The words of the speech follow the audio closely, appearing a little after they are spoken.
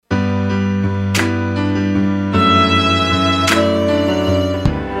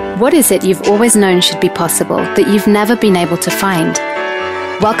What is it you've always known should be possible that you've never been able to find?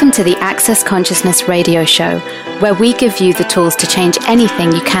 Welcome to the Access Consciousness radio show, where we give you the tools to change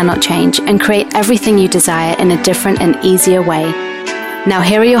anything you cannot change and create everything you desire in a different and easier way. Now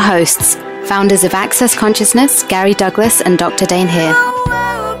here are your hosts, founders of Access Consciousness, Gary Douglas and Dr. Dane here.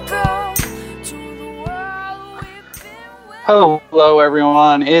 Hello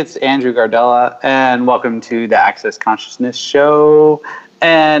everyone, it's Andrew Gardella and welcome to the Access Consciousness show.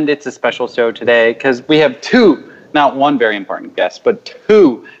 And it's a special show today because we have two, not one very important guest, but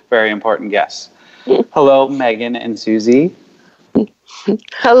two very important guests. Hello, Megan and Susie.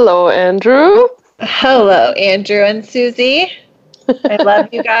 Hello, Andrew. Hello, Andrew and Susie. I love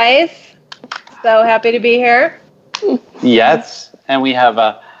you guys. So happy to be here. Yes, and we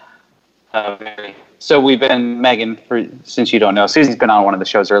have so we've been, Megan, since you don't know, Susie's been on one of the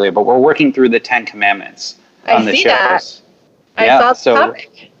shows earlier, but we're working through the 10 Commandments on the shows. That. I saw the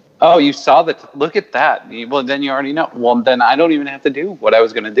topic. Oh, you saw look at that. Well, then you already know. Well, then I don't even have to do what I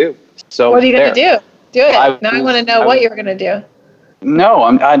was going to do. So what are you going to do? Do it. I want to know what you're going to do. No,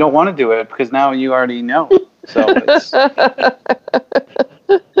 I don't want to do it because now you already know.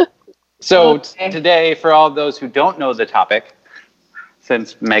 So, today, for all of those who don't know the topic,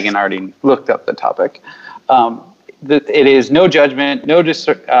 since Megan already looked up the topic, it is no judgment, no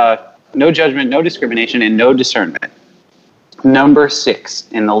discrimination, and no discernment. Number 6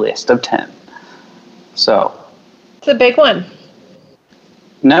 in the list of 10. So it's a big one.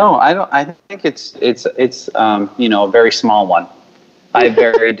 No, I don't. I think it's a very small one. I have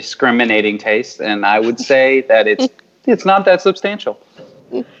very discriminating taste, and I would say that it's not that substantial.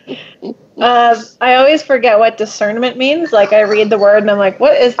 I always forget what discernment means. Like I read the word and I'm like,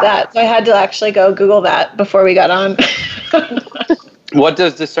 what is that? So I had to actually go Google that before we got on. What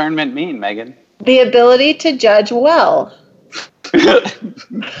does discernment mean, Megan? The ability to judge well. I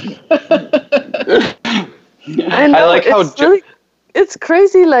know, I like how it's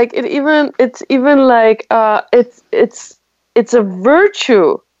crazy. Like it's a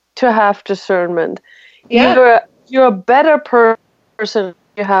virtue to have discernment. Yeah, you're a better person.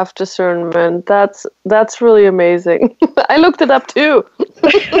 You have discernment. That's really amazing. I looked it up too.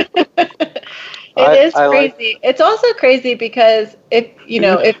 It is crazy. It's also crazy because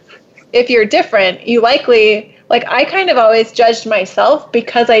if you're different, you likely. Like, I kind of always judged myself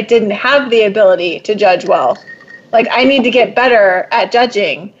because I didn't have the ability to judge well. Like, I need to get better at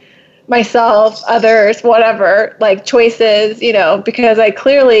judging myself, others, whatever, like choices, because I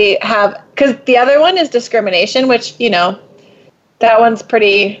clearly have, because the other one is discrimination, which, that one's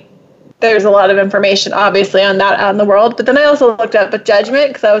pretty, there's a lot of information, obviously, on that out in the world. But then I also looked up at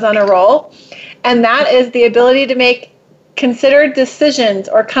judgment because I was on a roll. And that is the ability to make considered decisions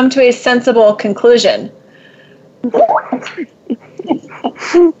or come to a sensible conclusion.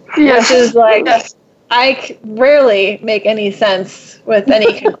 Yes. Which is like, I rarely make any sense with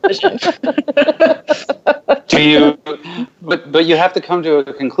any conclusion. Do you? But you have to come to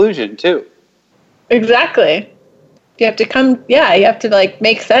a conclusion too. Exactly. You have to like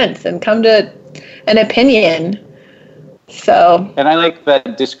make sense and come to an opinion. So. And I like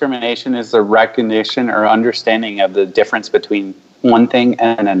that discrimination is the recognition or understanding of the difference between one thing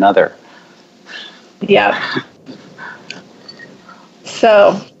and another. Yeah.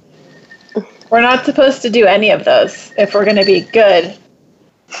 So, we're not supposed to do any of those if we're going to be good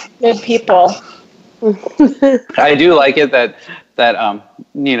people. I do like it that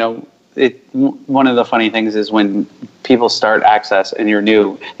one of the funny things is when people start Access and you're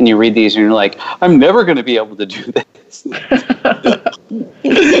new and you read these and you're like, I'm never going to be able to do this.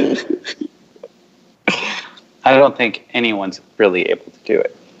 I don't think anyone's really able to do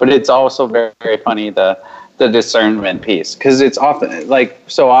it. But it's also very, very funny, the discernment piece, because it's often,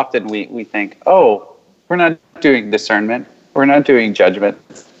 so often we think, oh, we're not doing discernment, we're not doing judgment,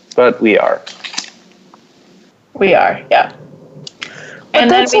 but we are. We are, yeah. But and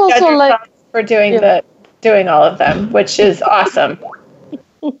then we judge ourselves for doing all of them, which is awesome.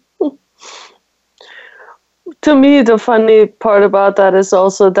 To me, the funny part about that is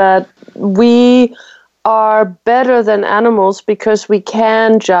also that we are better than animals because we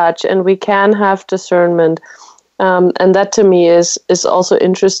can judge and we can have discernment, and that to me is also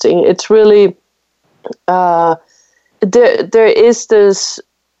interesting. It's really there is this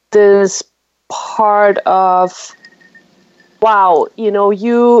part of, wow,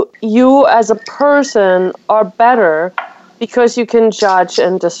 you as a person are better because you can judge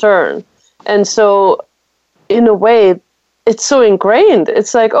and discern, and so in a way, it's so ingrained.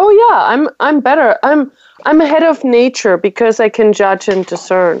 It's like, oh yeah, I'm better. I'm ahead of nature because I can judge and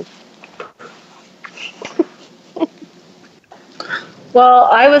discern. Well,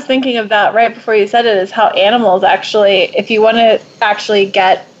 I was thinking of that right before you said it, is how animals actually, if you want to actually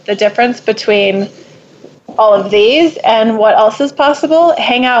get the difference between all of these and what else is possible,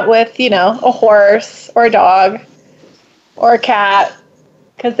 hang out with, a horse or a dog or a cat,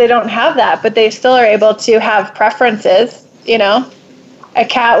 because they don't have that, but they still are able to have preferences, A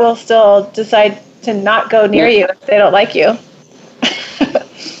cat will still decide to not go near you if they don't like you.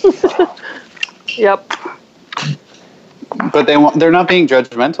 Yep. But they're not being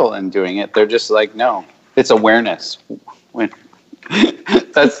judgmental in doing it. They're just like, no, it's awareness.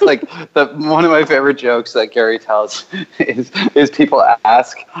 That's like one of my favorite jokes that Gary tells is people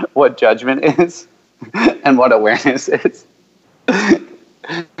ask what judgment is and what awareness is.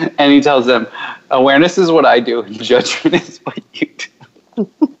 And he tells them, awareness is what I do and judgment is what you do.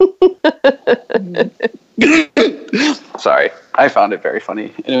 Sorry, I found it very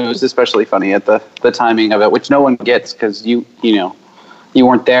funny. And it was especially funny at the timing of it, which no one gets because you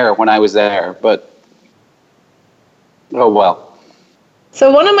weren't there when I was there. But, oh well. So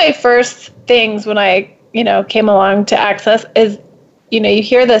one of my first things when I, came along to Access is, you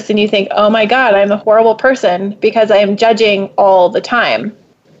hear this and you think, oh my God, I'm a horrible person because I am judging all the time,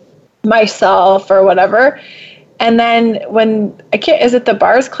 myself or whatever. And then is it the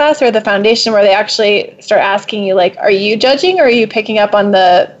bars class or the foundation where they actually start asking you, like, are you judging or are you picking up on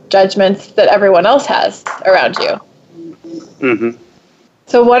the judgments that everyone else has around you? Mm-hmm.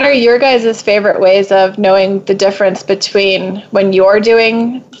 So what are your guys' favorite ways of knowing the difference between when you're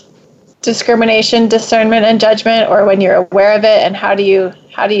doing discrimination, discernment, and judgment, or when you're aware of it, and how do you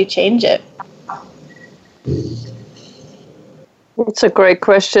change it? It's a great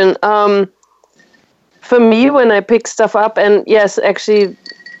question. For me, when I pick stuff up, and yes, actually,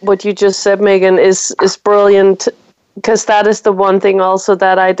 what you just said, Megan, is brilliant, because that is the one thing also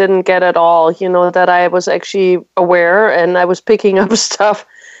that I didn't get at all, that I was actually aware and I was picking up stuff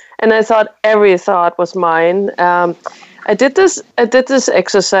and I thought every thought was mine. I did this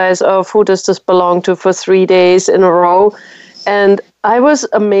exercise of who does this belong to for 3 days in a row. And I was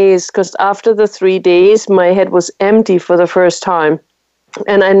amazed because after the 3 days, my head was empty for the first time.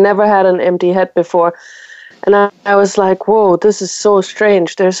 And I never had an empty head before. And I was like, whoa, this is so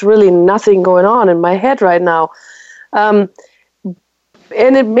strange. There's really nothing going on in my head right now. And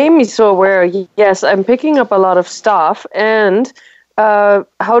it made me so aware, yes, I'm picking up a lot of stuff. And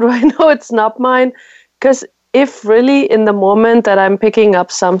how do I know it's not mine? Because if really in the moment that I'm picking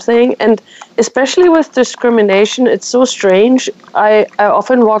up something, and especially with discrimination, it's so strange. I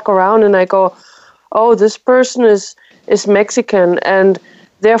often walk around and I go, oh, this person is Mexican, and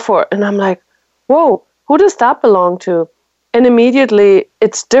therefore, and I'm like, whoa, who does that belong to? And immediately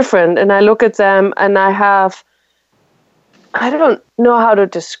it's different. And I look at them and I don't know how to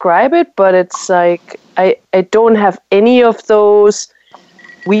describe it, but it's like I don't have any of those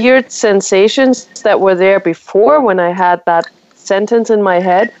weird sensations that were there before when I had that sentence in my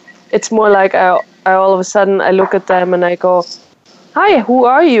head. It's more like I all of a sudden I look at them and I go, hi, who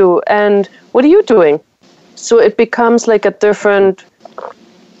are you? And what are you doing? So it becomes like a different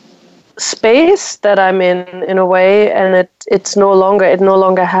space that I'm in a way, and it no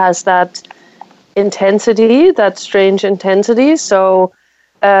longer has that intensity, that strange intensity. So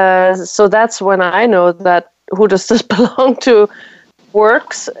that's when I know that who does this belong to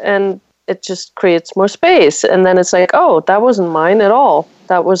works, and it just creates more space. And then it's like, oh, that wasn't mine at all.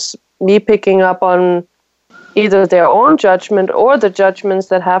 That was me picking up on either their own judgment or the judgments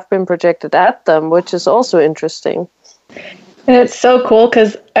that have been projected at them, which is also interesting. And it's so cool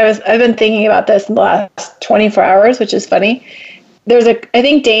because I've been thinking about this in the last 24 hours, which is funny. I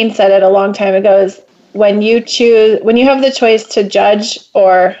think Dane said it a long time ago, is when you have the choice to judge,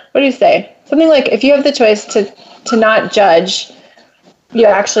 or what do you say? Something like, if you have the choice to not judge, you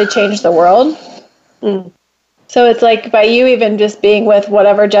actually change the world. Mm. So it's like by you even just being with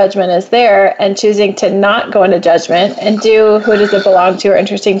whatever judgment is there and choosing to not go into judgment and do who does it belong to or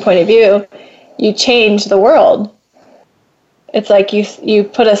interesting point of view, you change the world. It's like you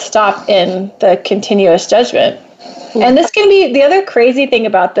put a stop in the continuous judgment. Mm. And this can be the other crazy thing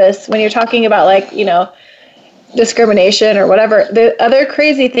about this when you're talking about discrimination or whatever. The other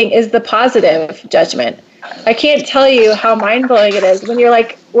crazy thing is the positive judgment. I can't tell you how mind-blowing it is when you're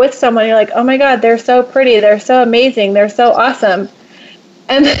like with someone, you're like, oh my God, they're so pretty, they're so amazing, they're so awesome.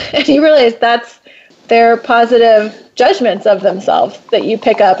 And you realize that's their positive judgments of themselves that you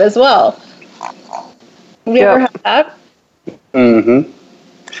pick up as well. Have you ever had that? Mm-hmm.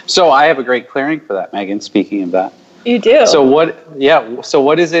 So I have a great clearing for that, Megan, speaking of that. You do? So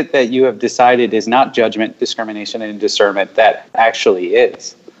what is it that you have decided is not judgment, discrimination, and discernment that actually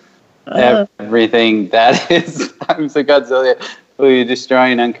is? Everything that is times a godzillion. Will you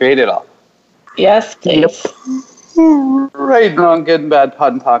destroy and uncreate it all? Yes, please. Right, wrong, good and bad,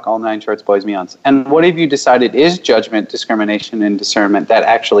 POD and POC, all 9 shorts, boys, beyonds. And what have you decided is judgment, discrimination, and discernment that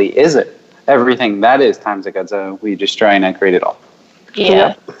actually isn't? Everything that is times a godzilla, we destroy and uncreate it all.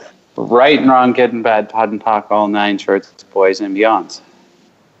 Yeah. Right and wrong, good and bad, POD and POC, all 9 shorts, boys, and beyonds.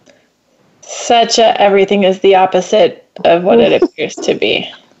 Such a everything is the opposite of what it appears to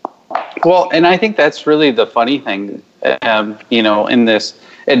be. Well, and I think that's really the funny thing, in this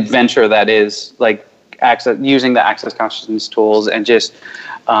adventure that is like using the access consciousness tools and just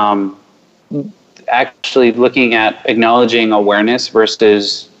actually looking at acknowledging awareness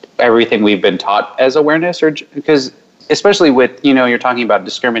versus everything we've been taught as awareness, or because especially with, you're talking about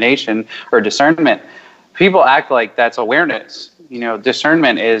discrimination or discernment, people act like that's awareness.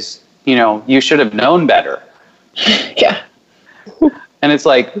 Discernment is, you should have known better. Yeah. And it's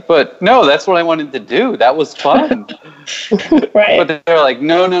like, but no, that's what I wanted to do. That was fun. Right. But they're like,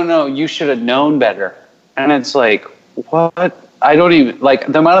 no, you should have known better. And it's like, what? I don't even, like,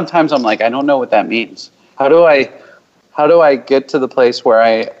 the amount of times I'm like, I don't know what that means. How do I get to the place where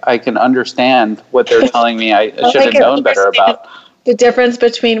I can understand what they're telling me I should have known better about? The difference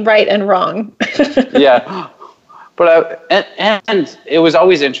between right and wrong. Yeah. But and it was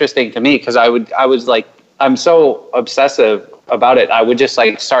always interesting to me because I was like, I'm so obsessive about it. I would just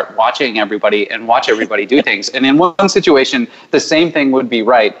like start watching everybody and watch everybody do things. And in one situation, the same thing would be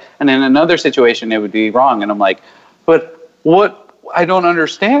right. And in another situation, it would be wrong. And I'm like, but what? I don't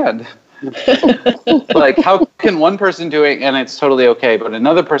understand. Like, how can one person do it and it's totally okay, but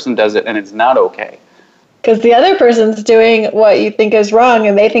another person does it and it's not okay? Because the other person's doing what you think is wrong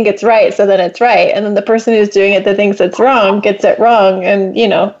and they think it's right, so then it's right. And then the person who's doing it that thinks it's wrong gets it wrong. And,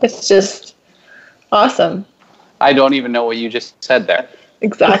 it's just awesome. I don't even know what you just said there.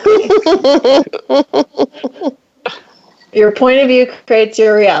 Exactly. Your point of view creates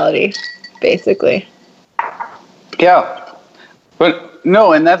your reality, basically. Yeah. But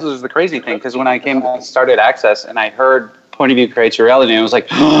no, and that was the crazy thing, because when I started Access and I heard point of view creates your reality, I was like,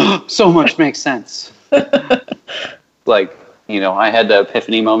 oh, so much makes sense. Like, I had the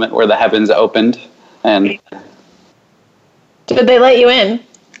epiphany moment where the heavens opened. And did they let you in?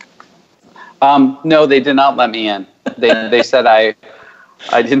 No, they did not let me in. They said I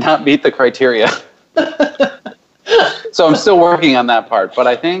did not meet the criteria. So I'm still working on that part, but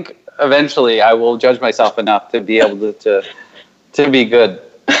I think eventually I will judge myself enough to be able to be good.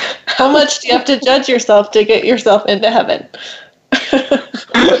 How much do you have to judge yourself to get yourself into heaven?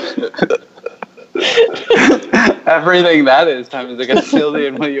 Everything that is times a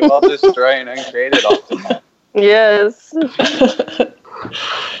gazillion will you all destroy and uncreate it all. Yes.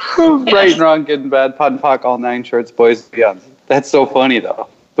 Right and wrong, good and bad, POD and POC, all 9 shorts, boys and beyond. That's so funny though.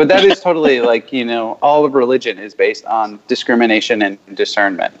 But that is totally like, all of religion is based on discrimination and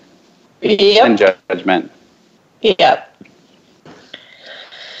discernment. Yep. And judgment. Yep.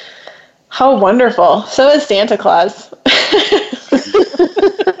 How wonderful. So is Santa Claus.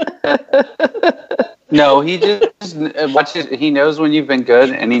 No, he just watches. He knows when you've been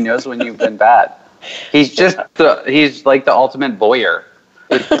good and he knows when you've been bad. He's he's like the ultimate voyeur.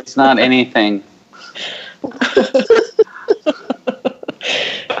 It's not anything.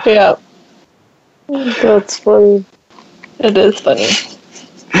 Yeah. That's funny. It is funny.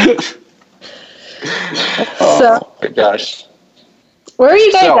 Oh my gosh. Where are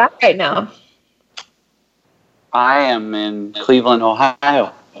you guys at right now? I am in Cleveland,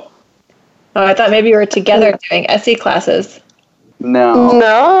 Ohio. Oh, I thought maybe you were together doing SE classes.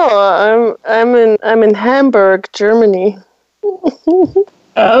 No, I'm in Hamburg, Germany.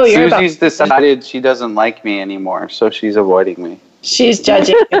 Oh, Susie's decided she doesn't like me anymore, so she's avoiding me. She's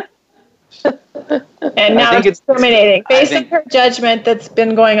judging you. And now discriminating. Based on her judgment that's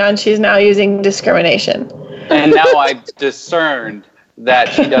been going on, she's now using discrimination. And now I've discerned that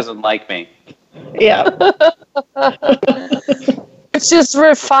she doesn't like me. Yeah. It's just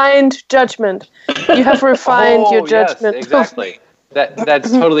refined judgment. You have refined your judgment. Yes, exactly.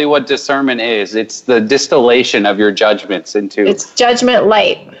 That's totally what discernment is. It's the distillation of your judgments into... It's judgment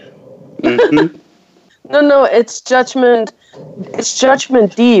light. Mm-hmm. No, it's judgment. It's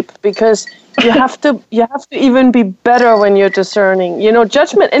judgment deep, because you have to even be better when you're discerning.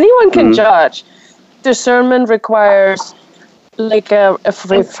 Judgment, anyone can judge. Discernment requires like a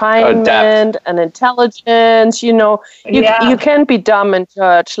refinement, an intelligence. You can't be dumb and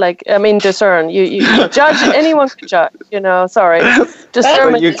judge. Discern. You judge. Anyone can judge. Sorry.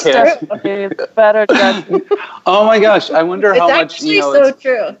 Discernment. You can't. Better judgment. Oh my gosh! I wonder how much. It's actually so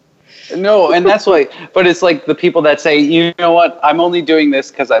true. No, and that's why. But it's like the people that say, you know what? I'm only doing this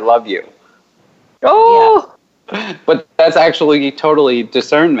because I love you. Oh. But that's actually totally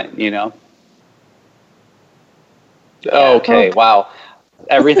discernment, you know? Yeah. Okay, wow.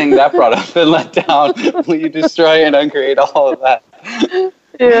 Everything that brought up and let down, will you destroy and uncreate all of that?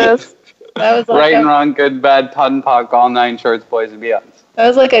 Yes. That was like right and wrong, good, bad, POD, POC, all 9 shorts, boys, and beyonds. That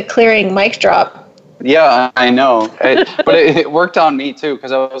was like a clearing mic drop. Yeah, I know. But it worked on me, too,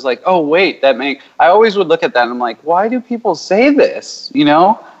 because I was like, oh, wait, I always would look at that and I'm like, why do people say this? You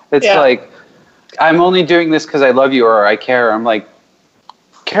know? It's like, I'm only doing this because I love you or I care. I'm like,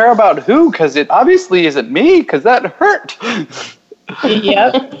 care about who? Because it obviously isn't me, because that hurt.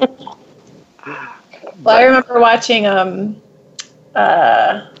 Yep. Well, I remember watching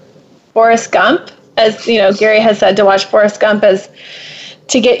Forrest Gump, as you know, Gary has said to watch Forrest Gump as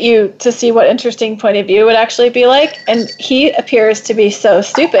to get you to see what interesting point of view would actually be like. And he appears to be so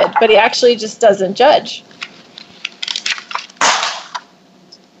stupid, but he actually just doesn't judge.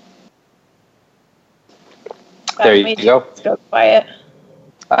 There you go. Go quiet.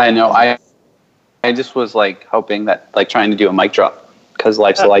 I know. I just was like hoping that, like trying to do a mic drop, because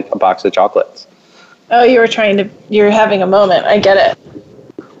life's like a box of chocolates. Oh, you were having a moment. I get it.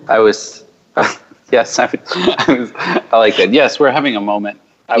 I was, yes, I like that. Yes, we're having a moment.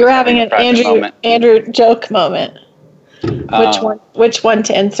 You were having an Andrew joke moment. Which one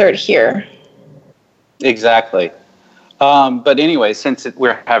to insert here? Exactly. But anyway, since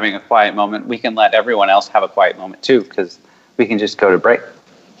we're having a quiet moment, we can let everyone else have a quiet moment too, because we can just go to break.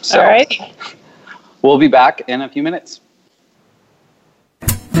 So, all right. We'll be back in a few minutes.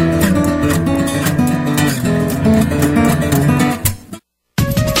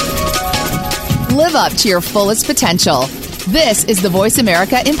 Live up to your fullest potential. This is the Voice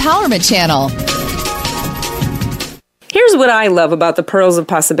America Empowerment Channel. Here's what I love about the Pearls of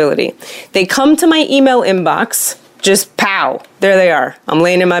Possibility. They come to my email inbox, just pow. There they are. I'm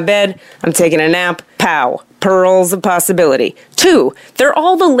laying in my bed. I'm taking a nap. Pow. Pearls of Possibility. 2, they're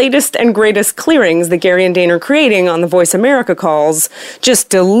all the latest and greatest clearings that Gary and Dane are creating on the Voice America calls,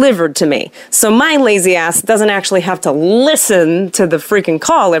 just delivered to me. So my lazy ass doesn't actually have to listen to the freaking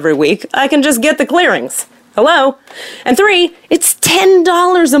call every week. I can just get the clearings. Hello? And 3, it's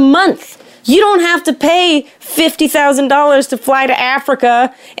 $10 a month. You don't have to pay $50,000 to fly to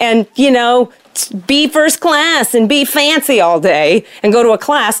Africa and, be first class and be fancy all day and go to a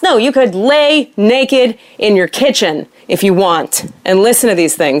class. No, you could lay naked in your kitchen if you want and listen to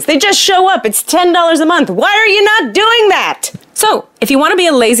these things. They just show up. It's $10 a month. Why are you not doing that? So, if you want to be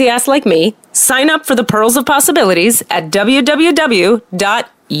a lazy ass like me, sign up for the Pearls of Possibilities at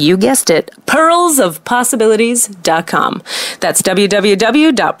you guessed it, pearlsofpossibilities.com. That's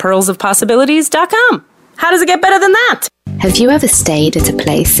www.pearlsofpossibilities.com. How does it get better than that? Have you ever stayed at a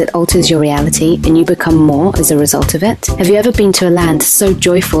place that alters your reality and you become more as a result of it? Have you ever been to a land so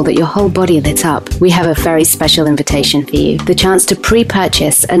joyful that your whole body lit up? We have a very special invitation for you. The chance to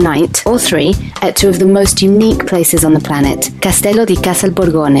pre-purchase a night or 3 at 2 of the most unique places on the planet. Castello di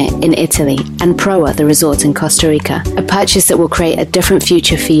Casalborgone in Italy and Proa, the resort in Costa Rica. A purchase that will create a different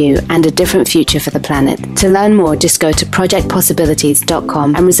future for you and a different future for the planet. To learn more, just go to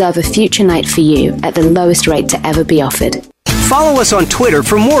projectpossibilities.com and reserve a future night for you at the lowest rate to ever be offered. Follow us on Twitter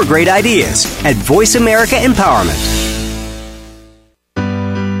for more great ideas at Voice America Empowerment.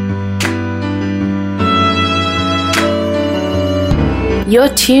 You're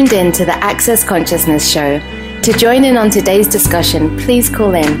tuned in to the Access Consciousness Show. To join in on today's discussion, please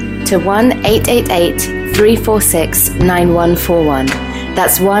call in to 1-888-346-9141.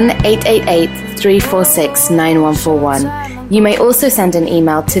 That's 1-888-346-9141. You may also send an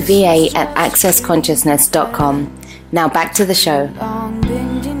email to va@accessconsciousness.com. Now back to the show.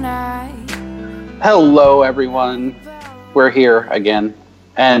 Hello, everyone. We're here again.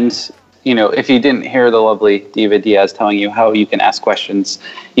 And, if you didn't hear the lovely Diva Diaz telling you how you can ask questions,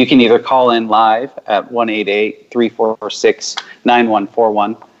 you can either call in live at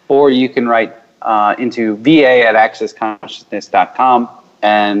 1-888-346-9141, or you can write into va@accessconsciousness.com,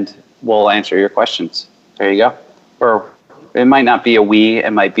 and we'll answer your questions. There you go. Or it might not be a we,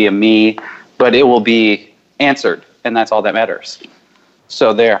 it might be a me, but it will be answered. And that's all that matters.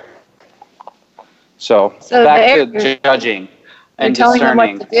 So there. So back to judging and telling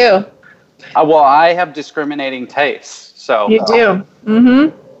discerning. them what to do. Well, I have discriminating tastes. So you do. Mm-hmm.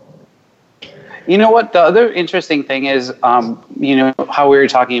 You know what? The other interesting thing is, how we were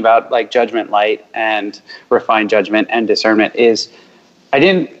talking about like judgment light and refined judgment and discernment is,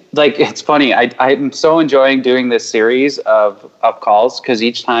 it's funny. I'm so enjoying doing this series of calls because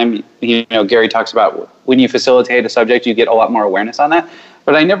each time, Gary talks about when you facilitate a subject, you get a lot more awareness on that.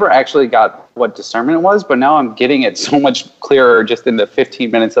 But I never actually got what discernment was, but now I'm getting it so much clearer just in the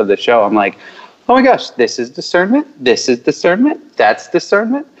 15 minutes of the show. I'm like, oh my gosh, this is discernment. This is discernment. That's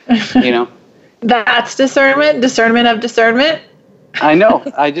discernment. You know, that's discernment. Discernment of discernment. I know.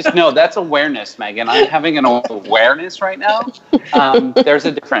 I just know that's awareness, Megan. I'm having an awareness right now. There's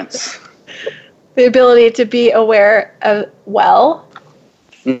a difference. The ability to be aware of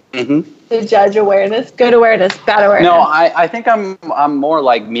to judge awareness, good awareness, bad awareness. No, I think I'm more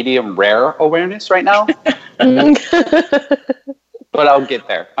like medium rare awareness right now. But I'll get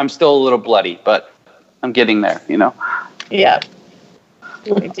there. I'm still a little bloody, but I'm getting there, you know? Yeah.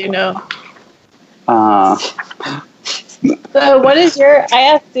 I do know. So I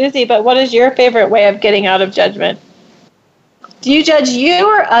asked Susie, but what is your favorite way of getting out of judgment? Do you judge you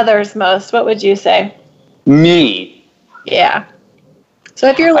or others most? What would you say? Me. Yeah. So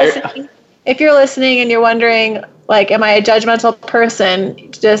if you're listening and you're wondering, like, am I a judgmental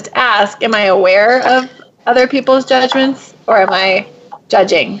person? Just ask, am I aware of other people's judgments or am I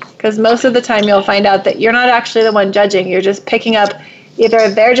judging? Because most of the time you'll find out that you're not actually the one judging. You're just picking up either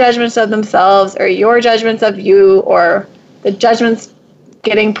their judgments of themselves or your judgments of you, or the judgments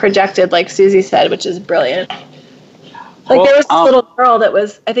getting projected, like Susie said, which is brilliant. Like, there was this little girl that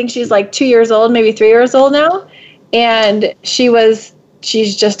was, I think she's like 2 years old, maybe 3 years old now. And she's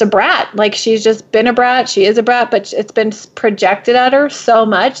just a brat. Like, she's just been a brat. She is a brat, but it's been projected at her so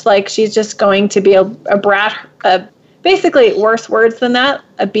much. Like, she's just going to be a brat. Basically, worse words than that,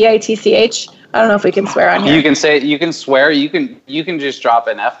 a bitch. I don't know if we can swear on here. You can swear. You can just drop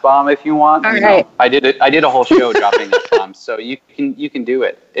an F-bomb if you want. All right. I did a whole show dropping F-bombs, so you can do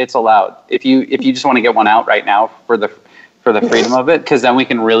it. It's allowed. If you just want to get one out right now for the freedom of it, because then we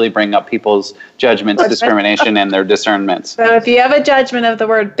can really bring up people's judgments, discrimination, and their discernments. So if you have a judgment of the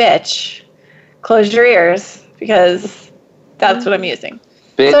word bitch, close your ears, because that's what I'm using.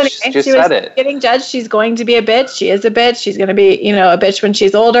 Bitch, so anyway, just she was said it. Getting judged. She's going to be a bitch. She is a bitch. She's going to be, a bitch when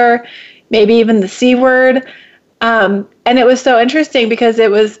she's older, maybe even the C word. And it was so interesting because it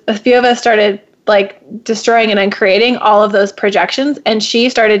was a few of us started like destroying and uncreating all of those projections, and she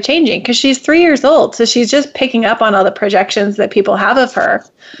started changing because she's 3 years old. So she's just picking up on all the projections that people have of her.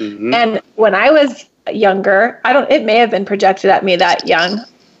 Mm-hmm. And when I was younger, it may have been projected at me that young.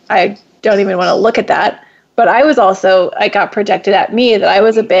 I don't even want to look at that. But I got projected at me that I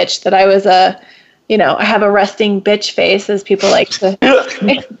was a bitch, that I was I have a resting bitch face, as people like to.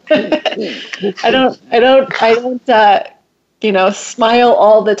 I don't smile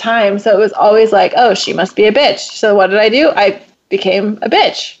all the time. So it was always like, oh, she must be a bitch. So what did I do? I became a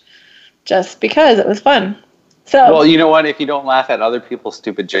bitch just because it was fun. So, well, you know what? If you don't laugh at other people's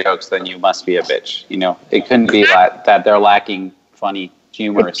stupid jokes, then you must be a bitch. It couldn't be that they're lacking funny,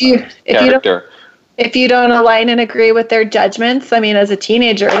 humorous character. If you don't align and agree with their judgments, I mean, as a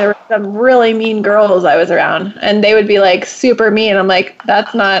teenager, there were some really mean girls I was around, and they would be like super mean. I'm like,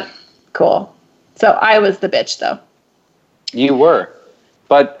 that's not cool. So I was the bitch, though. You were.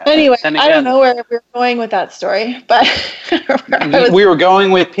 But anyway, I don't know where we're going with that story, but we were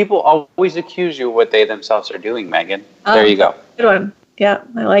going with people always accuse you of what they themselves are doing, Megan. There you go. Good one. Yeah,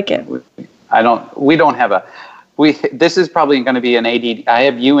 I like it. This is probably going to be an ADD. I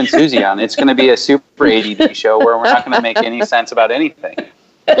have you and Susie on. It's going to be a super ADD show where we're not going to make any sense about anything.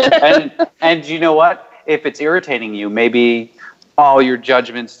 And you know what? If it's irritating you, maybe all your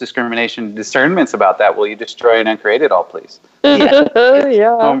judgments, discrimination, discernments about that, will you destroy and uncreate it all, please? Yeah.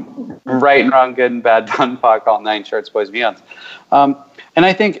 Right and wrong, good and bad, bun, pock, all nine shorts, boys, beyonds. And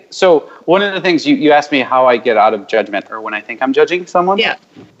I think, so one of the things you asked me how I get out of judgment, or when I think I'm judging someone. Yeah.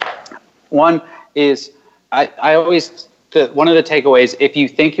 One is, I always, one of the takeaways, if you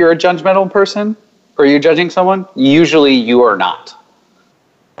think you're a judgmental person or you're judging someone, usually you are not.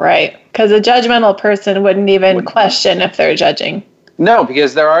 Right. Because a judgmental person wouldn't even question if they're judging. No,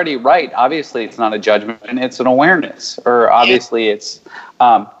 because they're already right. Obviously, it's not a judgment, it's an awareness. Or obviously, it's,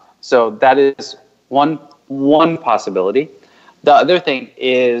 so that is one possibility. The other thing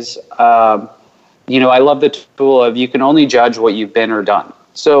is, I love the tool of you can only judge what you've been or done.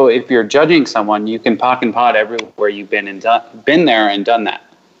 So if you're judging someone, you can pock and pod everywhere you've been been there and done that.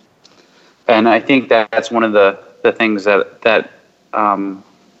 And I think that's one of the things that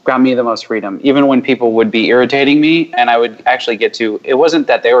got me the most freedom. Even when people would be irritating me, and I would actually get to, it wasn't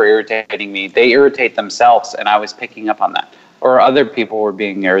that they were irritating me, they irritate themselves, and I was picking up on that. Or other people were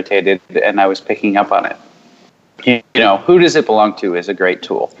being irritated, and I was picking up on it. Who does it belong to is a great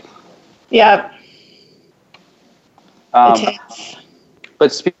tool. Yeah.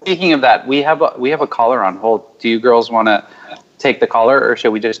 But speaking of that, we have a caller on hold. Do you girls want to take the caller, or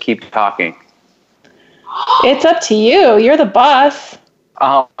should we just keep talking? It's up to you. You're the boss.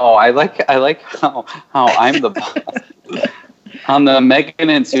 Oh, I like how I'm the boss. On the Megan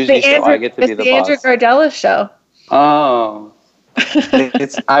and Susie show, I get to be the boss. It's the Andrew Gardella show. Oh.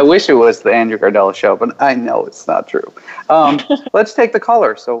 I wish it was the Andrew Gardella show, but I know it's not true. Let's take the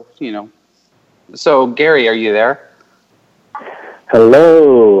caller. So, So, Gary, are you there?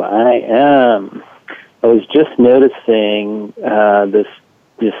 Hello, I am. I was just noticing this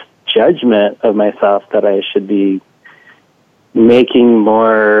judgment of myself that I should be making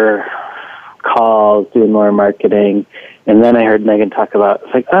more calls, doing more marketing, and then I heard Megan talk about,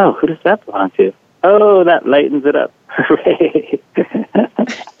 it's like, oh, who does that belong to? Oh, that lightens it up. Hooray.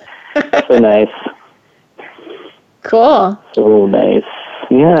 So nice. Cool. So nice.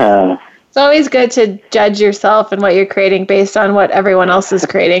 Yeah. It's always good to judge yourself and what you're creating based on what everyone else is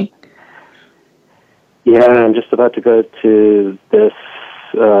creating. Yeah, I'm just about to go to this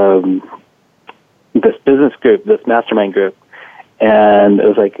business group, this mastermind group, and it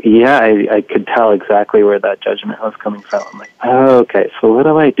was like, yeah, I could tell exactly where that judgment was coming from. I'm like, oh, okay, so what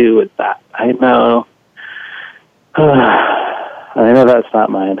do I do with that? I know that's not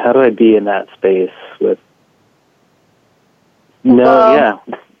mine. How do I be in that space with?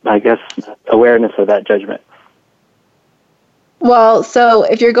 I guess awareness of that judgment. Well, so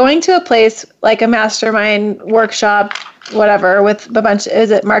if you're going to a place like a mastermind workshop, whatever, with a bunch, is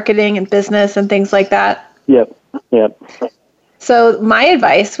it marketing and business and things like that? Yep. So my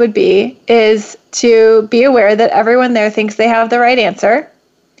advice would is to be aware that everyone there thinks they have the right answer,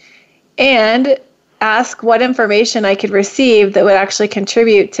 and ask what information I could receive that would actually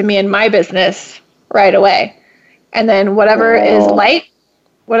contribute to me and my business right away. And then whatever is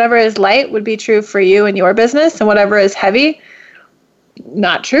light would be true for you and your business, and whatever is heavy,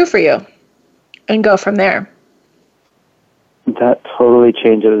 not true for you, and go from there. That totally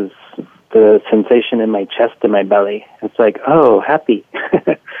changes the sensation in my chest and my belly. It's like, oh, happy.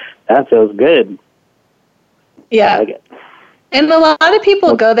 That feels good. Yeah. I like it. And a lot of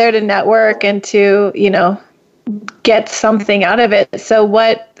people go there to network and to, get something out of it. So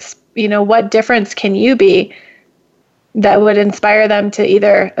what difference can you be that would inspire them to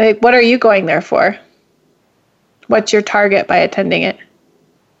either, what are you going there for? What's your target by attending it?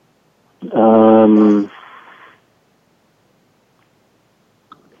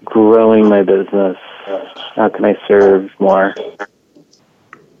 Growing my business. How can I serve more?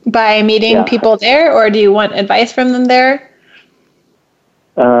 By meeting people there, or do you want advice from them there?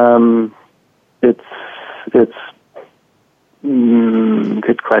 It's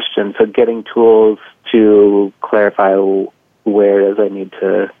good question. So getting tools to clarify where it is I need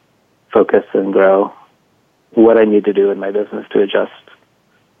to focus and grow, what I need to do in my business to adjust.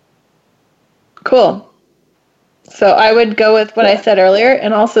 Cool. So I would go with what I said earlier,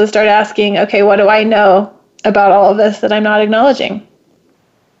 and also start asking, okay, what do I know about all of this that I'm not acknowledging?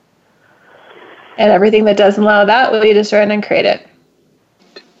 And everything that doesn't allow that, will you discern and create it?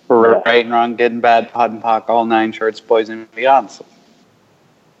 Right and wrong, good and bad, pod and pock, all 9 shorts, boys and beyonds.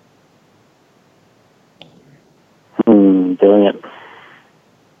 Brilliant.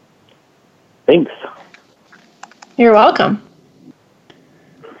 Thanks. You're welcome.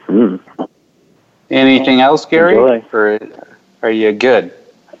 Anything else, Gary? Or are you good?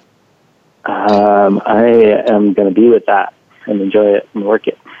 I am going to be with that and enjoy it and work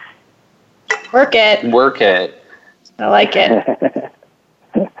it. Work it. I like it.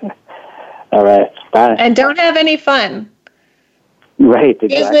 All right. Bye. And don't have any fun. Right. Exactly.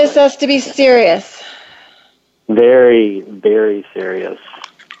 Business has to be serious. Very, very serious.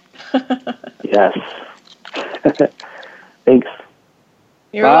 Yes. Thanks.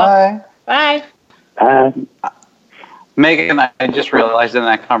 You're welcome. Bye. Megan, I just realized in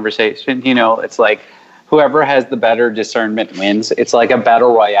that conversation, it's like whoever has the better discernment wins. It's like a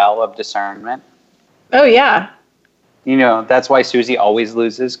battle royale of discernment. Oh, yeah. That's why Susie always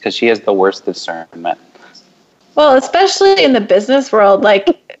loses, because she has the worst discernment. Well, especially in the business world,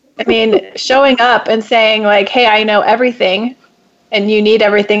 showing up and saying hey, I know everything and you need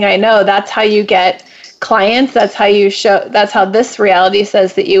everything I know. That's how you get clients. That's how this reality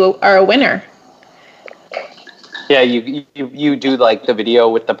says that you are a winner. Yeah, you do the video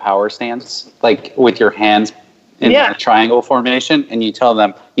with the power stance, with your hands in a triangle formation, and you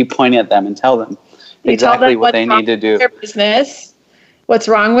point at them and tell them exactly what they need to do. Their business, what's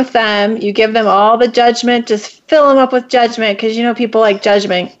wrong with them. You give them all the judgment. Just fill them up with judgment, because people like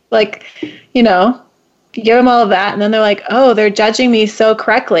judgment. You give them all of that, and then they're like, oh, they're judging me so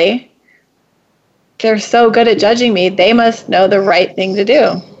correctly. They're so good at judging me. They must know the right thing to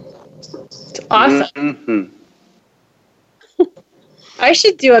do. It's awesome. Mm-hmm. I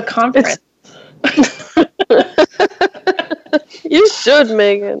should do a conference. You should,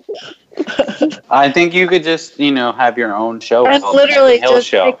 Megan. I think you could just, have your own show. And called literally Hill just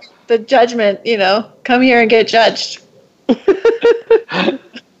Show. like the judgment, come here and get judged.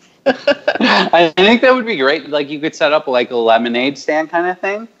 I think that would be great. Like, you could set up like a lemonade stand kind of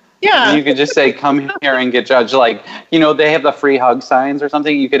thing. Yeah. You could just say, come here and get judged. Like, they have the free hug signs or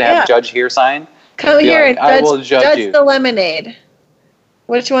something. You could have judge here sign. Come here and I will judge you. the lemonade.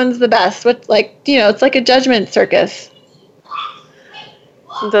 Which one's the best? It's like a judgment circus.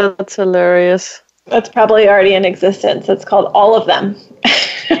 That's hilarious. That's probably already in existence. It's called All of Them.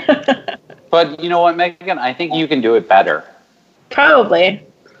 But you know what, Megan? I think you can do it better. Probably.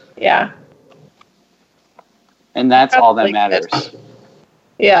 Yeah. And that's all that matters.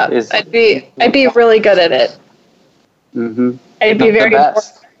 Yeah. I'd be really good at it. Mm-hmm. I'd be very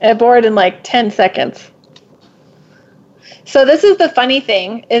bored in like 10 seconds. So this is the funny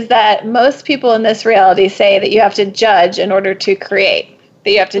thing, is that most people in this reality say that you have to judge in order to create.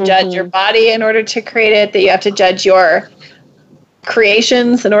 That you have to judge your body in order to create it. That you have to judge your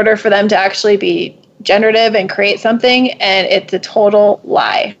creations in order for them to actually be generative and create something. And it's a total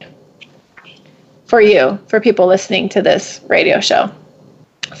lie for people listening to this radio show.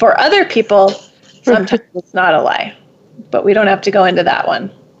 For other people, sometimes it's not a lie. But we don't have to go into that one.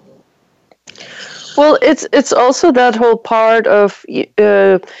 Well, it's also that whole part of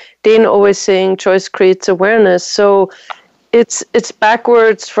Dane always saying choice creates awareness. So it's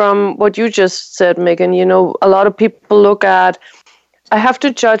backwards from what you just said, Megan. A lot of people look at, I have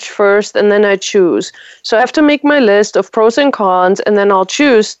to judge first and then I choose. So I have to make my list of pros and cons and then I'll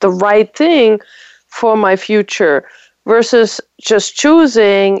choose the right thing for my future, versus just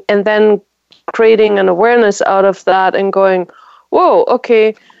choosing and then creating an awareness out of that and going, whoa,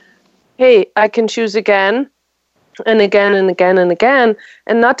 okay, hey, I can choose again and again and again and again,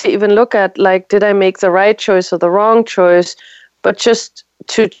 and not to even look at, like, did I make the right choice or the wrong choice, but just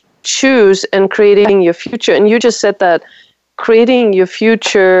to choose and creating your future. And you just said that creating your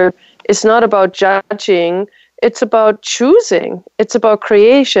future is not about judging, it's about choosing, it's about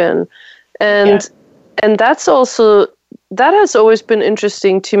creation. And that's also, that has always been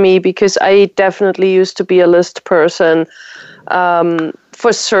interesting to me, because I definitely used to be a list person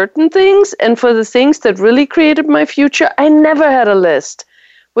for certain things, and for the things that really created my future, I never had a list,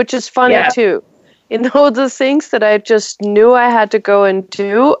 which is funny too. The things that I just knew I had to go and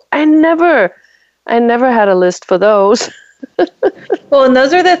do, I never had a list for those. Well, and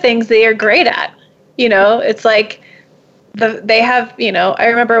those are the things that you're great at. It's like they have, I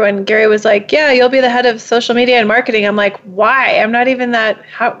remember when Gary was like, yeah, you'll be the head of social media and marketing. I'm like, why? I'm not even that.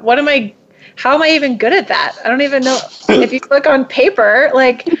 How am I even good at that? I don't even know. If you look on paper,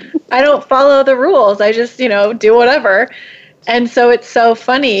 like, I don't follow the rules. I just, do whatever. And so it's so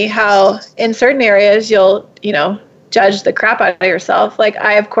funny how in certain areas you'll, judge the crap out of yourself. Like,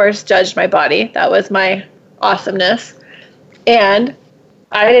 I, of course, judged my body. That was my awesomeness. And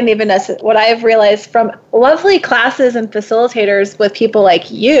I didn't even what I've realized from lovely classes and facilitators with people like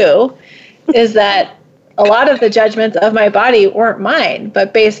you is that a lot of the judgments of my body weren't mine,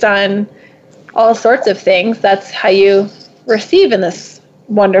 but based on all sorts of things. That's how you receive in this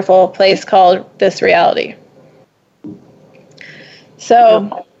wonderful place called this reality.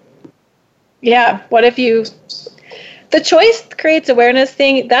 So, yeah, what if the choice creates awareness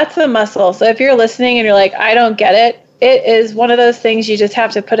thing, that's a muscle. So if you're listening and you're like, I don't get it, it is one of those things you just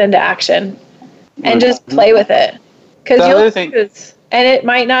have to put into action and just play with it. Because you'll choose, and it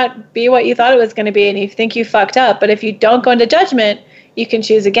might not be what you thought it was going to be, and you think you fucked up. But if you don't go into judgment, you can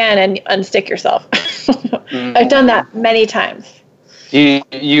choose again and unstick yourself. I've done that many times.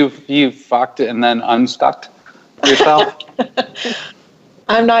 You fucked and then unstuck yourself?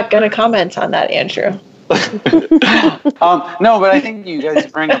 I'm not going to comment on that, Andrew. No, but I think you guys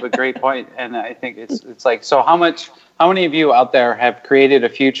bring up a great point, and I think it's like, so how many of you out there have created a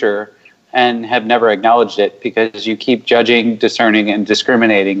future and have never acknowledged it because you keep judging, discerning, and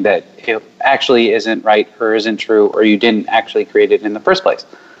discriminating that it actually isn't right or isn't true, or you didn't actually create it in the first place?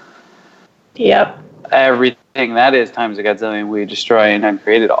 Yep. Everything that is times a gazillion, we destroy and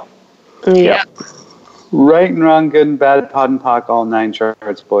uncreate it all. Yeah. Right and wrong, good and bad, pod and pock, all nine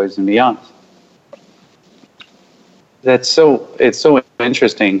charts, boys and beyond. It's so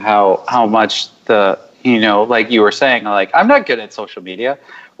interesting how much like you were saying, like, I'm not good at social media,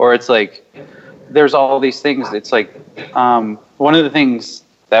 or it's like, there's all these things. It's like, one of the things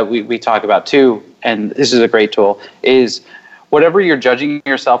that we talk about too, and this is a great tool, is whatever you're judging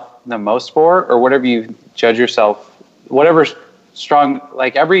yourself the most for, or whatever you judge yourself, whatever strong,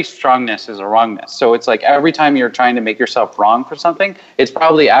 like every strongness is a wrongness. So it's like every time you're trying to make yourself wrong for something, it's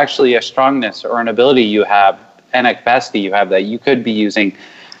probably actually a strongness or an ability you have and a capacity you have that you could be using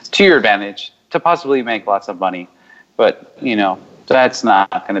to your advantage to possibly make lots of money. But, that's not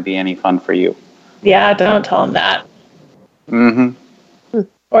going to be any fun for you. Yeah, don't tell them that. Mm-hmm.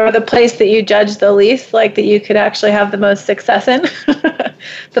 Or the place that you judge the least, like that you could actually have the most success in.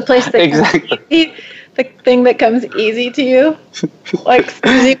 The place that exactly. The thing that comes easy to you. Like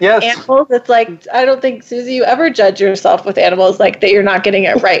Susie with animals, it's like, I don't think, Susie, you ever judge yourself with animals, like that you're not getting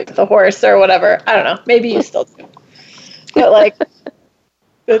it right with a horse or whatever. I don't know. Maybe you still do. But like,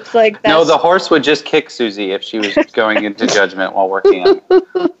 it's like that. No, the horse would just kick Susie if she was going into judgment while working on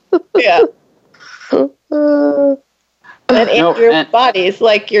it. Yeah. And in your bodies,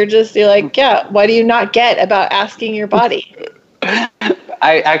 like you're like, yeah, what do you not get about asking your body?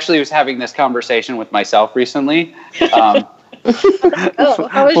 I actually was having this conversation with myself recently. How was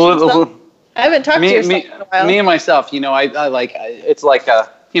yourself? I haven't talked to yourself in a while. Me and myself, I like, it's like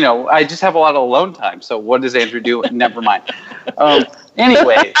I just have a lot of alone time. So what does Andrew do? Never mind.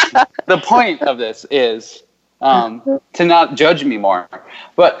 Anyway, the point of this is to not judge me more.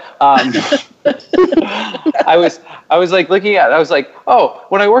 But I was like looking at it. I was like, oh,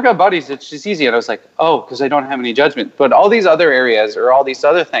 when I work on bodies, it's just easy. And I was like, oh, because I don't have any judgment. But all these other areas or all these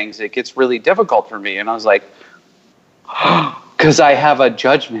other things, it gets really difficult for me. And I was like, because I have a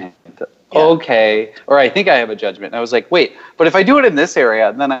judgment. Yeah. Okay. Or I think I have a judgment. And I was like, wait, but if I do it in this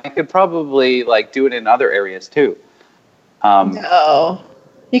area, then I could probably like do it in other areas too. No.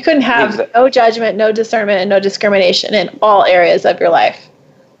 You couldn't have no judgment, no discernment, and no discrimination in all areas of your life.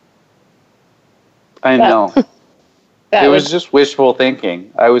 I know. It was just wishful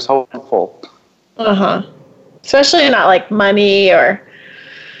thinking. I was hopeful. Uh-huh. Especially not like money or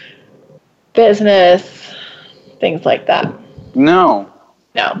business, things like that. No.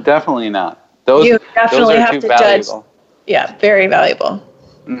 Definitely not. Those are have too valuable. Yeah, very valuable.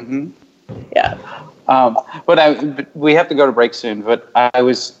 Mm-hmm. Yeah. But we have to go to break soon. But I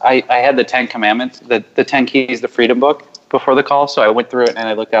had the 10 Commandments, the 10 Keys, the Freedom book before the call. So I went through it and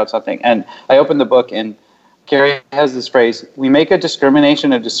I looked out something. And I opened the book and Gary has this phrase, we make a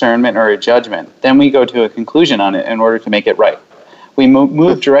discrimination, a discernment, or a judgment. Then we go to a conclusion on it in order to make it right. We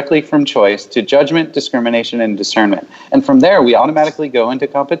move directly from choice to judgment, discrimination, and discernment. And from there, we automatically go into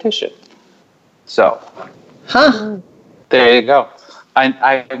competition. So, there you go.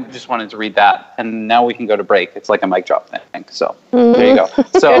 I just wanted to read that, and now we can go to break. It's like a mic drop thing. So there you go.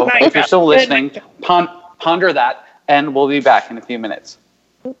 So if you're still listening, ponder that, and we'll be back in a few minutes.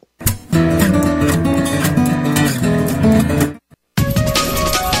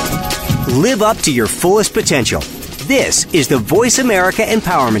 Live up to your fullest potential. This is the Voice America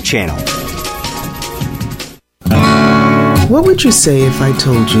Empowerment Channel. What would you say if I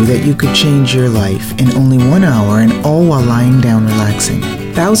told you that you could change your life in only 1 hour and all while lying down relaxing?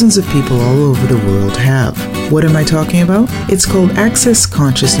 Thousands of people all over the world have. What am I talking about? It's called Access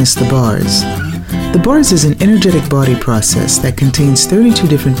Consciousness, the BARS. The BARS is an energetic body process that contains 32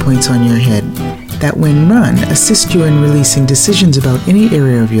 different points on your head that, when run, assist you in releasing decisions about any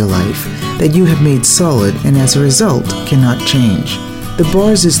area of your life that you have made solid and as a result cannot change. The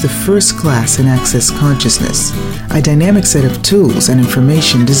BARS is the first class in Access Consciousness, a dynamic set of tools and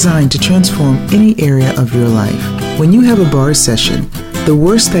information designed to transform any area of your life. When you have a BARS session, the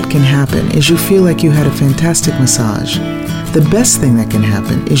worst that can happen is you feel like you had a fantastic massage. The best thing that can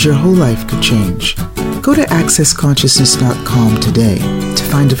happen is your whole life could change. Go to accessconsciousness.com today to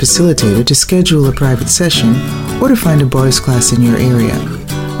find a facilitator to schedule a private session or to find a BARS class in your area.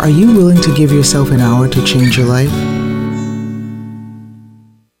 Are you willing to give yourself an hour to change your life?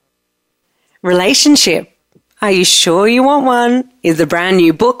 Relationship. Are you sure you want one? Is a brand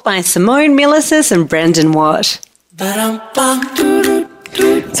new book by Simone Milasas and Brendan Watt.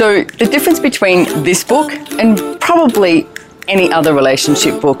 So the difference between this book and probably any other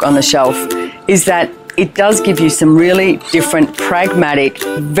relationship book on the shelf is that it does give you some really different, pragmatic,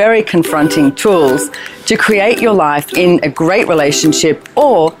 very confronting tools to create your life in a great relationship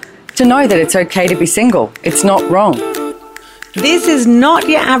or to know that it's okay to be single. It's not wrong. This is not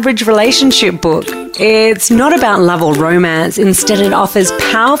your average relationship book. It's not about love or romance. Instead, it offers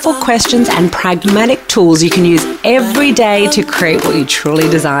powerful questions and pragmatic tools you can use every day to create what you truly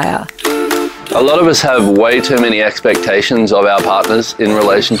desire. A lot of us have way too many expectations of our partners in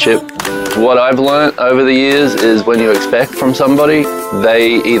relationship. What I've learned over the years is when you expect from somebody,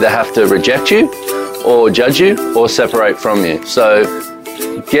 they either have to reject you or judge you or separate from you. So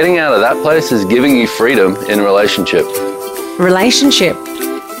getting out of that place is giving you freedom in relationship. Relationship.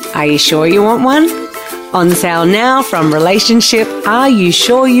 Are you sure you want one? On sale now from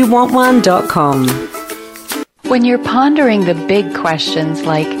relationshipareyoussureyouwantone.com. When you're pondering the big questions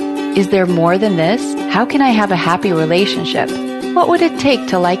like, is there more than this? How can I have a happy relationship? What would it take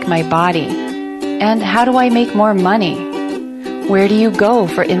to like my body? And how do I make more money? Where do you go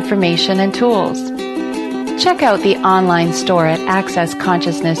for information and tools? Check out the online store at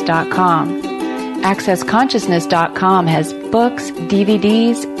accessconsciousness.com. AccessConsciousness.com has books,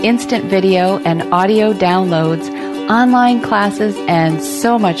 DVDs, instant video and audio downloads, online classes, and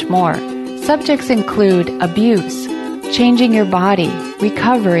so much more. Subjects include abuse, changing your body,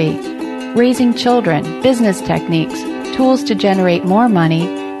 recovery, raising children, business techniques, tools to generate more money,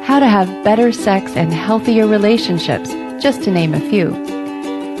 how to have better sex and healthier relationships, just to name a few.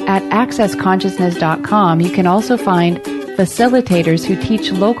 At accessconsciousness.com, you can also find facilitators who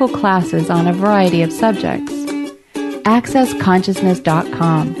teach local classes on a variety of subjects.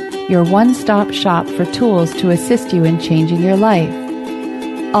 AccessConsciousness.com, your one-stop shop for tools to assist you in changing your life.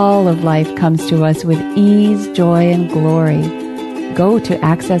 All of life comes to us with ease, joy, and glory. Go to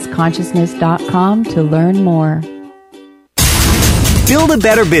accessconsciousness.com to learn more. Build a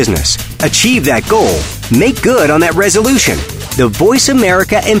better business. Achieve that goal. Make good on that resolution. The Voice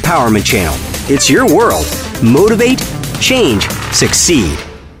America Empowerment Channel. It's your world. Motivate, change, succeed.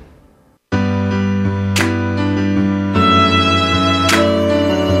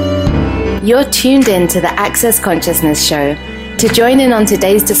 You're tuned in to the Access Consciousness Show. To join in on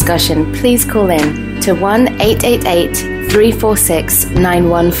today's discussion, please call in to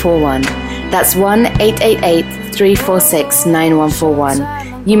 1-888-346-9141. That's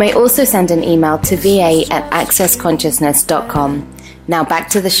 1-888-346-9141. You may also send an email to va@accessconsciousness.com. Now back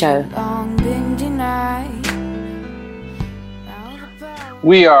to the show.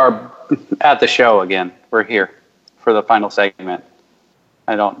 We are at the show again. We're here for the final segment.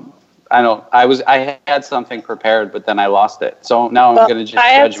 I had something prepared, but then I lost it. So now I'm going to just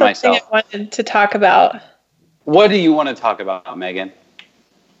judge myself. I wanted to talk about. What do you want to talk about, Megan?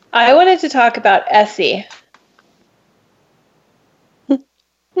 I wanted to talk about Essie.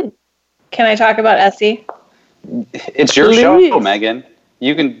 Can I talk about Essie? It's your show, Megan.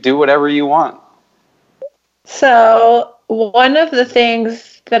 You can do whatever you want. So one of the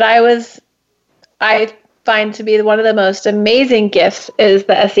things that I find to be one of the most amazing gifts is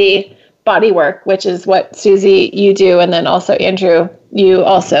the Essie body work, which is what Susie, you do, and then also Andrew, you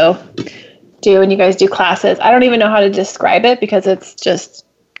also do, and you guys do classes. I don't even know how to describe it because it's just,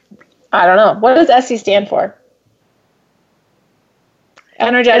 I don't know. What does Essie stand for?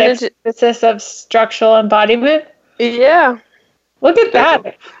 Energetic synthesis of structural embodiment? Yeah. Look at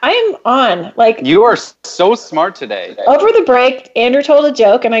that. I am on. You are so smart today. Over the break, Andrew told a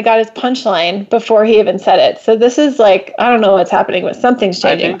joke and I got his punchline before he even said it. So this is I don't know what's happening, but something's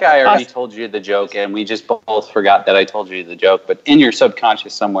changing. I think I already told you the joke and we just both forgot that I told you the joke, but in your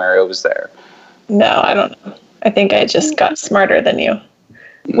subconscious somewhere it was there. No, I don't know. I think I just got smarter than you,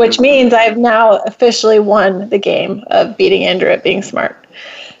 which means I've now officially won the game of beating Andrew at being smart.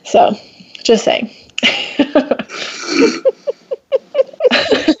 So, just saying.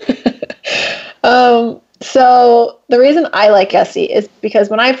 So the reason I like Essie is because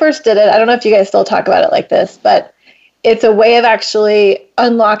when I first did it, I don't know if you guys still talk about it like this, but it's a way of actually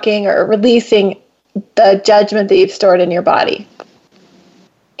unlocking or releasing the judgment that you've stored in your body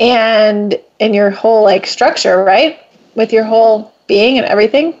and in your whole structure, right? With your whole being and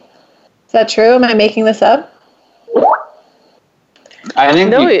everything. Is that true? Am I making this up? I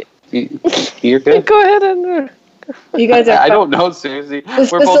think you're good. Go ahead, Andrew. You guys are. I don't know, Susie.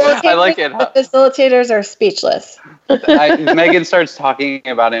 I like it. The facilitators are speechless. Megan starts talking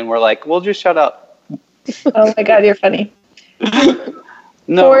about it, and we're like, "We'll just shut up." Oh my God, you're funny.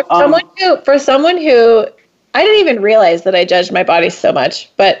 No, for someone who I didn't even realize that I judged my body so much,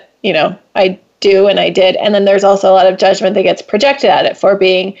 but I do and I did, and then there's also a lot of judgment that gets projected at it for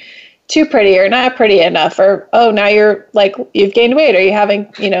being too pretty or not pretty enough, or now you're you've gained weight, or you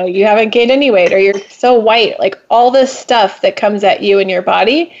haven't gained any weight, or you're so white, all this stuff that comes at you in your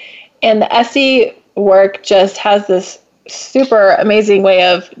body. And the Essie work just has this super amazing way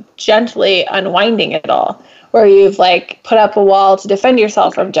of gently unwinding it all, where you've put up a wall to defend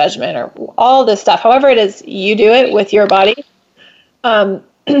yourself from judgment or all this stuff. However it is you do it with your body.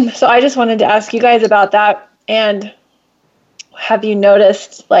 So I just wanted to ask you guys about that. And have you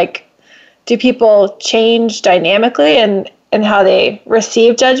noticed, do people change dynamically and how they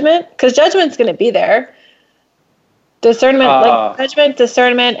receive judgment? Because judgment's going to be there. Judgment,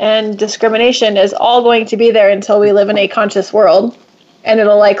 discernment, and discrimination is all going to be there until we live in a conscious world. And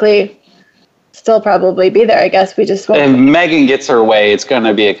it'll likely still probably be there. I guess we just won't. If Megan gets her way, it's going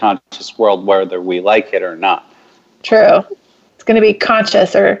to be a conscious world whether we like it or not. True. It's going to be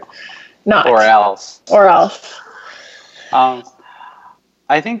conscious or not. Or else. Or else.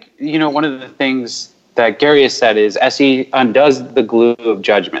 I think, one of the things that Gary has said is SE undoes the glue of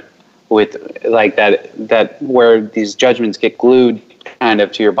judgment with like that where these judgments get glued kind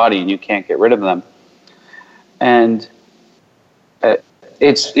of to your body and you can't get rid of them. And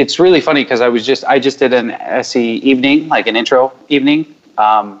it's really funny because I just did an SE evening, like an intro evening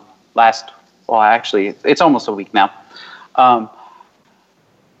actually it's almost a week now.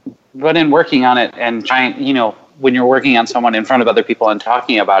 But in working on it and trying, when you're working on someone in front of other people and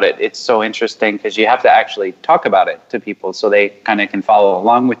talking about it, it's so interesting because you have to actually talk about it to people so they kind of can follow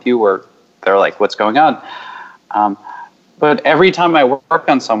along with you or they're like, what's going on? But every time I work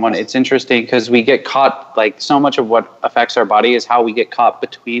on someone, it's interesting because we get caught, like so much of what affects our body is how we get caught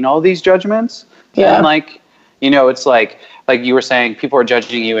between all these judgments. Yeah. And it's like you were saying, people are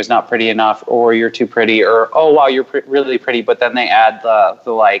judging you as not pretty enough or you're too pretty or, oh, wow, you're really pretty. But then they add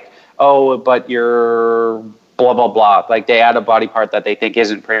the like, oh, but you're blah, blah, blah. Like they add a body part that they think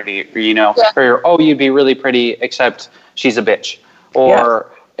isn't pretty, or, oh, you'd be really pretty, except she's a bitch.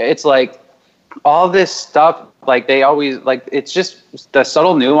 Or it's like all this stuff, like they always, like, it's just the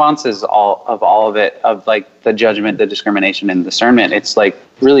subtle nuances of all of it, of like the judgment, the discrimination and discernment. It's like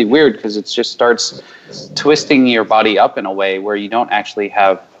really weird because it just starts twisting your body up in a way where you don't actually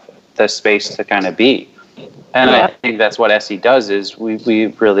have the space to kind of be. And I think that's what SE does is we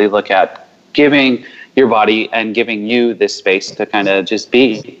really look at giving your body and giving you this space to kind of just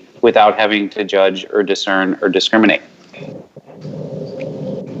be without having to judge or discern or discriminate.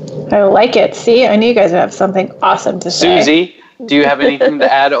 I like it. See, I knew you guys would have something awesome to say. Susie, do you have anything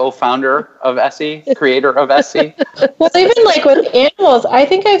to add, founder of SE, creator of SE? Well, even like with animals, I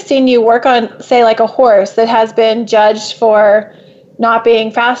think I've seen you work on, say, like a horse that has been judged for not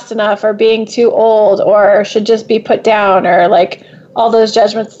being fast enough or being too old or should just be put down or like all those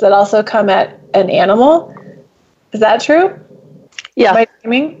judgments that also come at an animal. Is that true? Yeah. Am I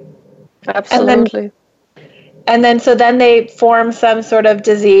dreaming? Absolutely. And then so then they form some sort of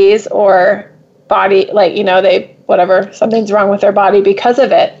disease or body, like, something's wrong with their body because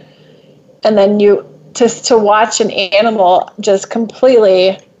of it. And then to watch an animal just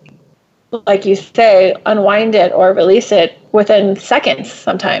completely, like you say, unwind it or release it within seconds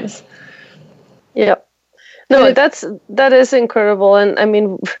sometimes. Yep. No, that is incredible. And I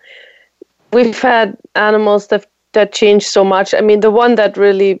mean, we've had animals that change so much. I mean, the one that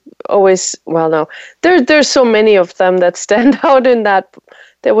really always, there's so many of them that stand out in that.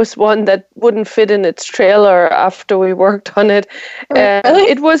 There was one that wouldn't fit in its trailer after we worked on it. Really?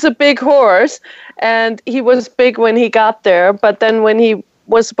 It was a big horse, and he was big when he got there, but then when he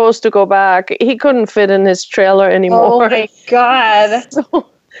was supposed to go back, he couldn't fit in his trailer anymore. Oh my God.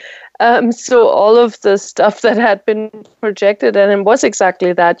 So all of the stuff that had been projected at him was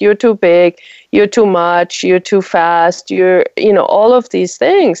exactly that. You're too big, you're too much, you're too fast, you're, all of these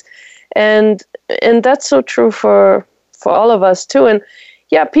things. And that's so true for all of us too. And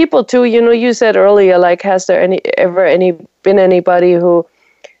yeah, people too, you said earlier, like, has there been anybody who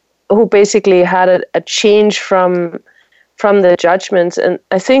basically had a change from the judgments? And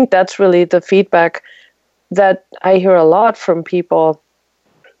I think that's really the feedback that I hear a lot from people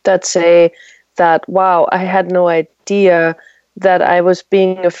that say that, wow, I had no idea that I was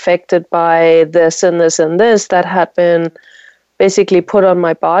being affected by this and this and this that had been basically put on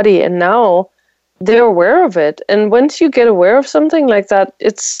my body. And now they're aware of it. And once you get aware of something like that,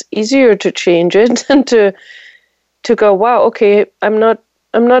 it's easier to change it and to go, wow, okay, I'm not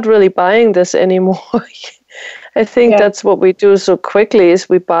really buying this anymore. I think that's what we do so quickly is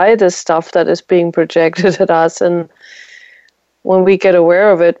we buy this stuff that is being projected at us. And when we get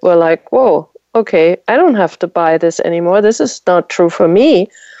aware of it, we're like, whoa, okay, I don't have to buy this anymore. This is not true for me.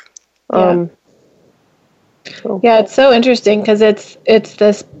 It's so interesting because it's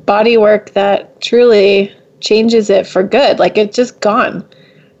this body work that truly changes it for good. Like, it's just gone.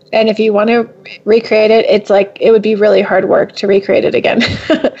 And if you want to recreate it, it's like it would be really hard work to recreate it again.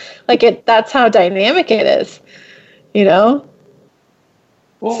 That's how dynamic it is,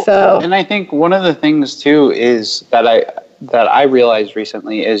 Well, and I think one of the things too is that I realized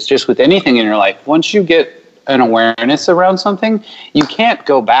recently is just with anything in your life, once you get an awareness around something, you can't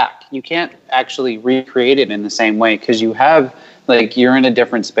go back. You can't actually recreate it in the same way because you have, you're in a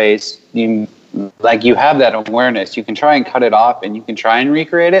different space. You have that awareness. You can try and cut it off and you can try and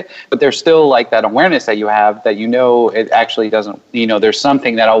recreate it, but there's still that awareness that you have that it actually doesn't, there's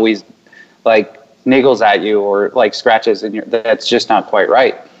something that always niggles at you or scratches in that's just not quite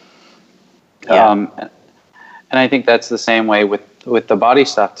right. Yeah. And I think that's the same way with the body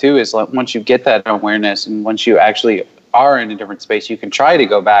stuff too, is once you get that awareness and once you actually are in a different space, you can try to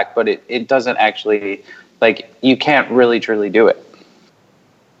go back, but it doesn't actually, you can't really truly do it.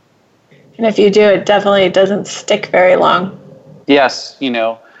 And if you do, it definitely doesn't stick very long. Yes, you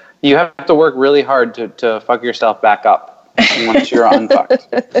have to work really hard to fuck yourself back up once you're unfucked.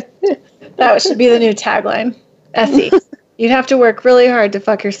 That should be the new tagline. Essie, you'd have to work really hard to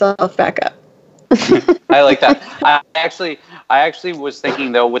fuck yourself back up. I like that. I actually was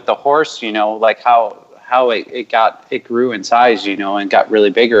thinking though with the horse, like how it grew in size, and got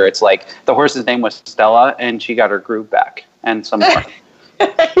really bigger. It's like the horse's name was Stella, and she got her groove back and some more.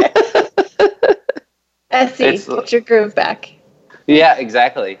 Essie, get your groove back. Yeah,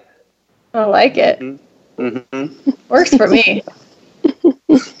 exactly. I like it. Mm-hmm. Works for me.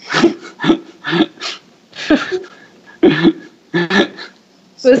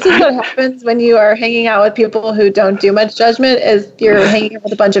 So this is what happens when you are hanging out with people who don't do much judgment, is you're hanging out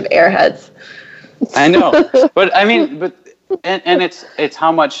with a bunch of airheads. I know. But I mean, and it's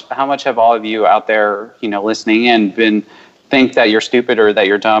how much have all of you out there, listening in think that you're stupid or that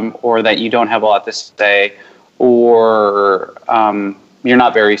you're dumb or that you don't have a lot to say or you're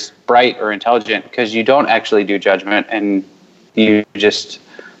not very bright or intelligent because you don't actually do judgment and you just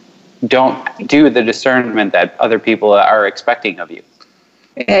don't do the discernment that other people are expecting of you.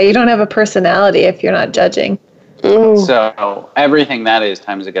 Yeah, you don't have a personality if you're not judging. Ooh. So everything that is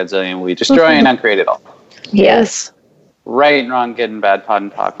times a gazillion, we destroy and uncreate it all. Yes. Right and wrong, good and bad, pod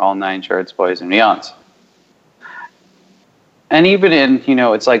and talk, all 9 shorts, boys and beyonds. And even in,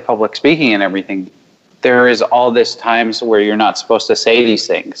 it's like public speaking and everything, there is all this times where you're not supposed to say these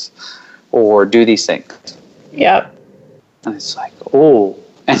things or do these things. Yep. And it's like, oh,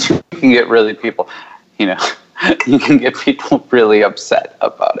 and you can get really you can get people really upset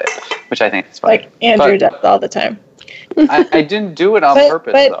about it, which I think is funny. Like Andrew does all the time. I didn't do it on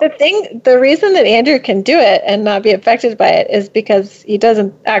purpose. But the reason that Andrew can do it and not be affected by it is because he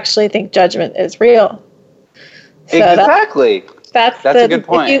doesn't actually think judgment is real. So exactly. That's a good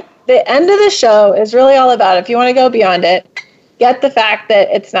point. The end of the show is really all about, if you want to go beyond it, get the fact that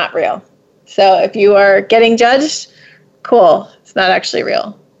it's not real. So if you are getting judged, cool. It's not actually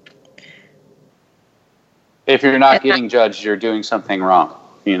real. If you're not getting judged, you're doing something wrong,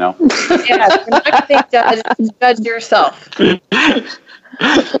 Yeah, if you're not getting judged, judge yourself.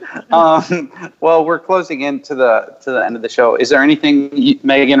 Well, we're closing into the end of the show. Is there anything,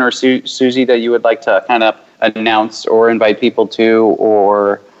 Megan or Susie, that you would like to kind of announce or invite people to,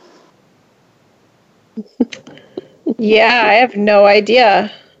 or? Yeah, I have no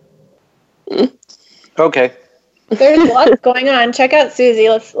idea. Okay. There's lots going on. Check out Susie.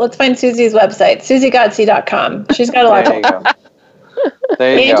 Let's find Susie's website, SusieGodsey.com. She's got a lot going on.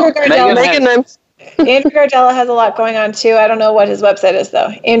 There you go. Andrew Gardella has a lot going on too. I don't know what his website is though.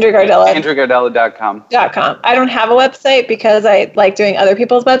 Andrew Gardella. AndrewGardella.com. I don't have a website because I like doing other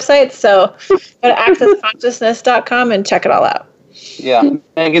people's websites. So go to accessconsciousness.com and check it all out. Yeah,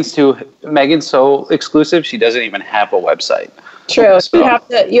 Megan's so exclusive. She doesn't even have a website. True. So.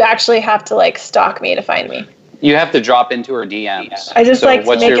 You actually have to like stalk me to find me. You have to drop into her DMs. I just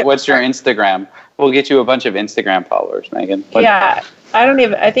what's your Instagram? We'll get you a bunch of Instagram followers, Megan. Yeah,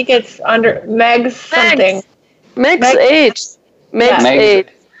 I think it's under Meg's something. Meg's H. Meg's H.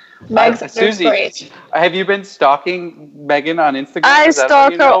 Meg's Susie, have you been stalking Megan on Instagram? I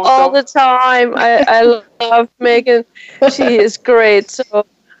stalk her all the time. I love Megan. She is great. So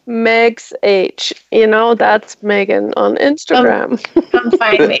Meg's H. That's Megan on Instagram. Come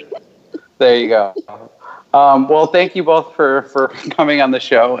find me. There you go. Well, thank you both for coming on the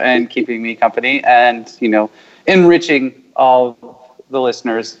show and keeping me company and, enriching all the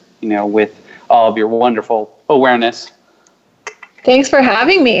listeners, with all of your wonderful awareness. Thanks for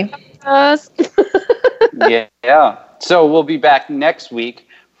having me. Yeah. So we'll be back next week.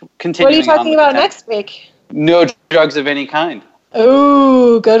 What are you talking about next week? No drugs of any kind.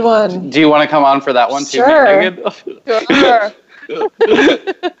 Ooh, good one. Do you want to come on for that one too, Megan? Sure.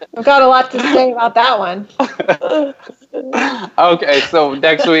 I've got a lot to say about that one. Okay, so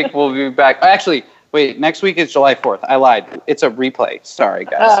next week we'll be back. Actually, wait, next week is July 4th. I lied. It's a replay. Sorry,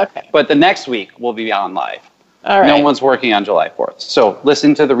 guys. Oh, okay. But the next week we'll be on live. All right. No one's working on July 4th. So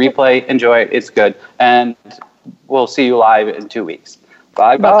listen to the replay. Enjoy it. It's good. And we'll see you live in 2 weeks.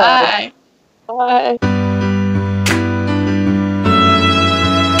 Bye-bye. Bye.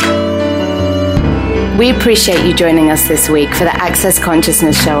 We appreciate you joining us this week for the Access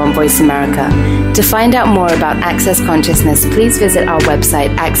Consciousness Show on Voice America. To find out more about Access Consciousness, please visit our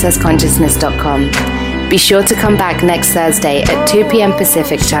website, accessconsciousness.com. Be sure to come back next Thursday at 2 p.m.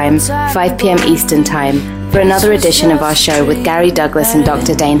 Pacific Time, 5 p.m. Eastern Time, for another edition of our show with Gary Douglas and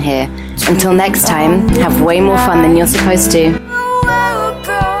Dr. Dane here. Until next time, have way more fun than you're supposed to.